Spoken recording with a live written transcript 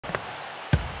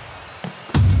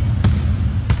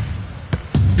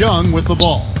Young with the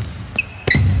ball.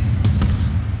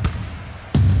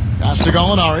 Pass to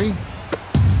Gallinari.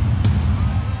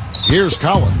 Here's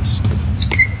Collins.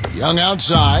 Young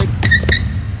outside.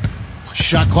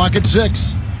 Shot clock at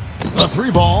 6. The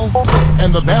 3-ball.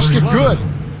 And the basket good.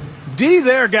 D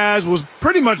there, guys, was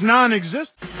pretty much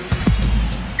non-existent.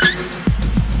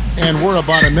 And we're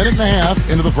about a minute and a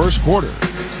half into the first quarter.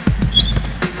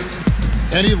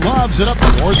 And he lobs it up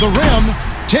toward the rim.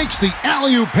 Takes the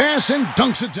alley-oop pass and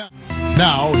dunks it down.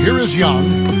 Now, here is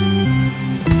Young.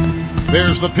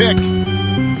 There's the pick.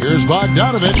 Here's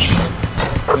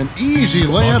Bogdanovich. An easy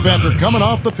layup after coming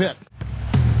off the pick.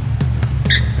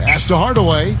 Pass to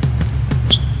Hardaway.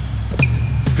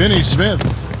 Finney-Smith.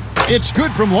 It's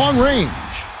good from long range.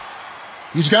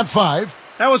 He's got 5.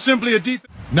 That was simply a defense.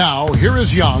 Now, here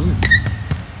is Young.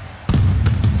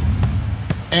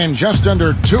 And just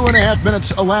under 2.5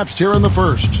 minutes elapsed here in the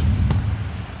first.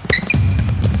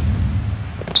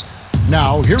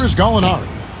 Now, here is Gallinari.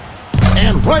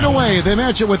 And right away, they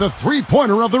match it with a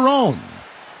 3-pointer of their own.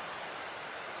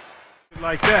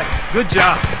 Like that. Good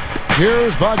job.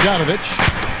 Here's Bogdanovich.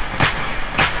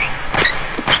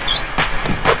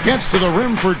 Gets to the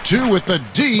rim for 2 with the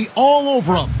D all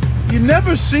over him. You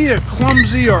never see a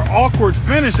clumsy or awkward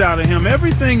finish out of him.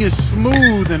 Everything is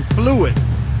smooth and fluid.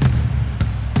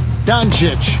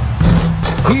 Doncic.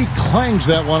 He clangs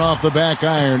that one off the back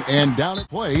iron and down it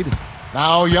played.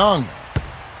 Now Young.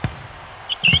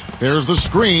 There's the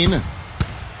screen.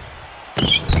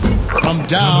 From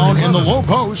down in the low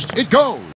post, it goes.